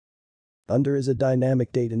Under is a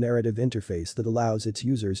dynamic data narrative interface that allows its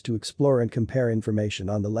users to explore and compare information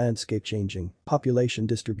on the landscape changing, population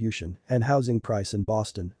distribution, and housing price in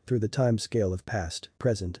Boston through the time scale of past,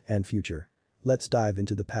 present, and future. Let's dive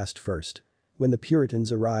into the past first. When the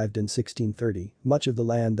Puritans arrived in 1630, much of the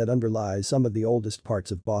land that underlies some of the oldest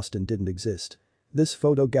parts of Boston didn't exist. This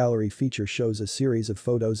photo gallery feature shows a series of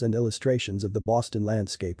photos and illustrations of the Boston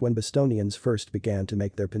landscape when Bostonians first began to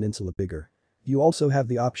make their peninsula bigger. You also have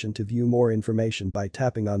the option to view more information by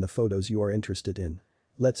tapping on the photos you are interested in.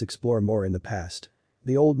 Let's explore more in the past.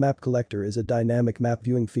 The Old Map Collector is a dynamic map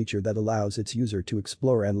viewing feature that allows its user to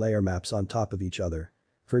explore and layer maps on top of each other.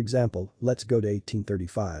 For example, let's go to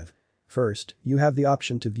 1835. First, you have the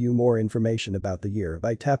option to view more information about the year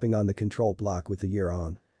by tapping on the control block with the year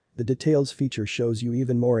on. The Details feature shows you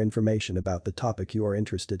even more information about the topic you are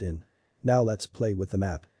interested in. Now let's play with the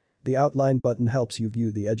map. The Outline button helps you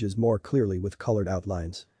view the edges more clearly with colored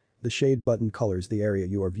outlines. The Shade button colors the area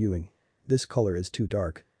you are viewing. This color is too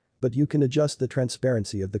dark. But you can adjust the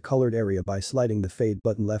transparency of the colored area by sliding the Fade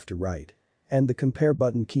button left or right. And the Compare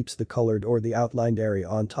button keeps the colored or the outlined area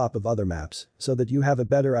on top of other maps so that you have a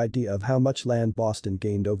better idea of how much land Boston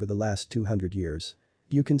gained over the last 200 years.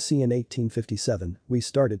 You can see in 1857, we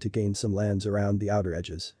started to gain some lands around the outer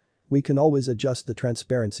edges. We can always adjust the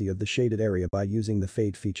transparency of the shaded area by using the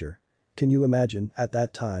Fade feature. Can you imagine, at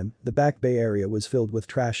that time, the Back Bay area was filled with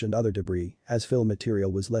trash and other debris as fill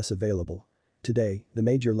material was less available. Today, the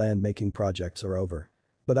major land-making projects are over.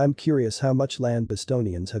 But I'm curious how much land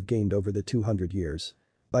Bostonians have gained over the 200 years.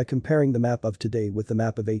 By comparing the map of today with the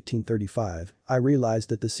map of 1835, I realized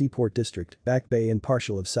that the Seaport District, Back Bay and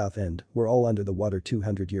partial of South End were all under the water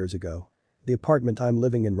 200 years ago. The apartment I'm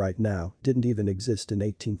living in right now didn't even exist in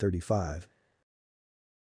 1835.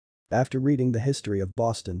 After reading the history of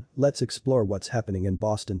Boston, let's explore what's happening in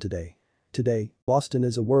Boston today. Today, Boston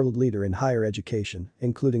is a world leader in higher education,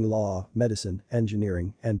 including law, medicine,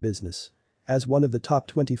 engineering, and business. As one of the top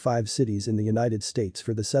 25 cities in the United States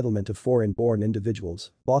for the settlement of foreign-born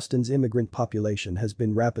individuals, Boston's immigrant population has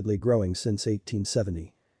been rapidly growing since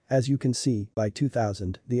 1870. As you can see, by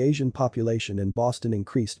 2000, the Asian population in Boston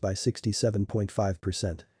increased by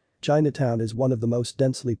 67.5%. Chinatown is one of the most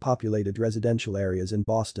densely populated residential areas in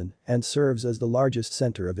Boston and serves as the largest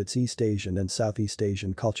center of its East Asian and Southeast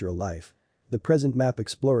Asian cultural life. The present Map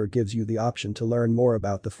Explorer gives you the option to learn more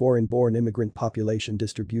about the foreign-born immigrant population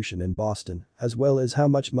distribution in Boston, as well as how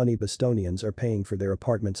much money Bostonians are paying for their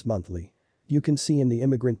apartments monthly. You can see in the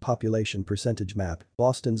immigrant population percentage map,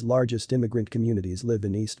 Boston's largest immigrant communities live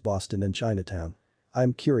in East Boston and Chinatown.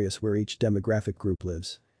 I'm curious where each demographic group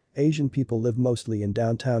lives. Asian people live mostly in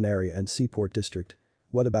downtown area and Seaport District.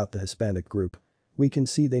 What about the Hispanic group? We can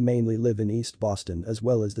see they mainly live in East Boston as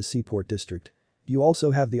well as the Seaport District. You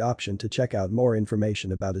also have the option to check out more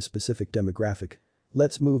information about a specific demographic.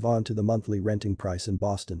 Let's move on to the monthly renting price in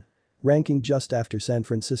Boston. Ranking just after San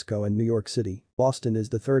Francisco and New York City, Boston is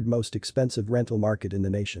the third most expensive rental market in the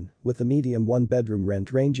nation, with a median one-bedroom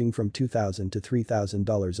rent ranging from $2,000 to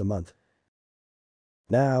 $3,000 a month.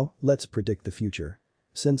 Now, let's predict the future.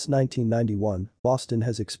 Since 1991, Boston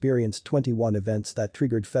has experienced 21 events that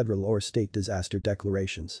triggered federal or state disaster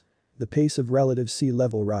declarations. The pace of relative sea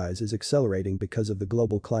level rise is accelerating because of the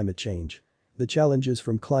global climate change. The challenges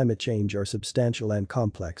from climate change are substantial and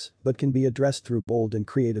complex, but can be addressed through bold and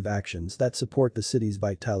creative actions that support the city's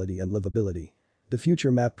vitality and livability. The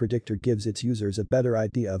Future Map Predictor gives its users a better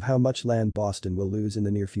idea of how much land Boston will lose in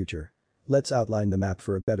the near future. Let's outline the map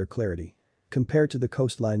for a better clarity. Compared to the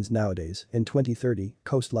coastlines nowadays, in 2030,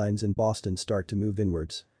 coastlines in Boston start to move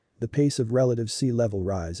inwards. The pace of relative sea level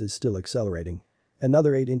rise is still accelerating.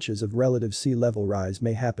 Another 8 inches of relative sea level rise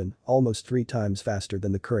may happen, almost 3 times faster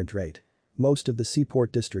than the current rate. Most of the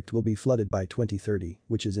Seaport District will be flooded by 2030,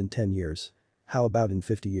 which is in 10 years. How about in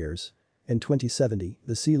 50 years? In 2070,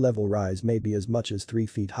 the sea level rise may be as much as 3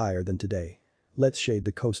 feet higher than today. Let's shade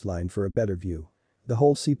the coastline for a better view. The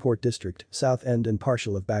whole Seaport District, South End and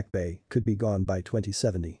partial of Back Bay could be gone by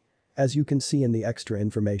 2070. As you can see in the extra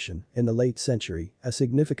information, in the late century, a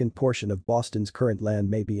significant portion of Boston's current land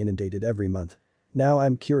may be inundated every month. Now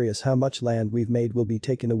I'm curious how much land we've made will be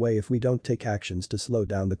taken away if we don't take actions to slow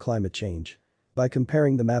down the climate change. By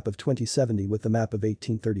comparing the map of 2070 with the map of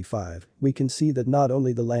 1835, we can see that not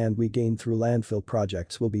only the land we gained through landfill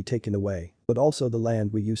projects will be taken away, but also the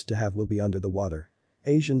land we used to have will be under the water.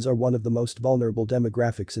 Asians are one of the most vulnerable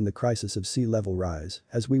demographics in the crisis of sea level rise,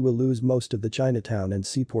 as we will lose most of the Chinatown and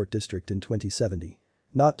Seaport District in 2070.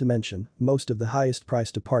 Not to mention, most of the highest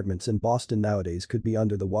priced apartments in Boston nowadays could be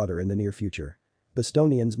under the water in the near future.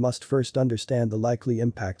 Bostonians must first understand the likely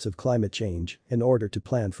impacts of climate change in order to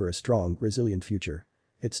plan for a strong, resilient future.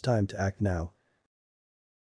 It's time to act now.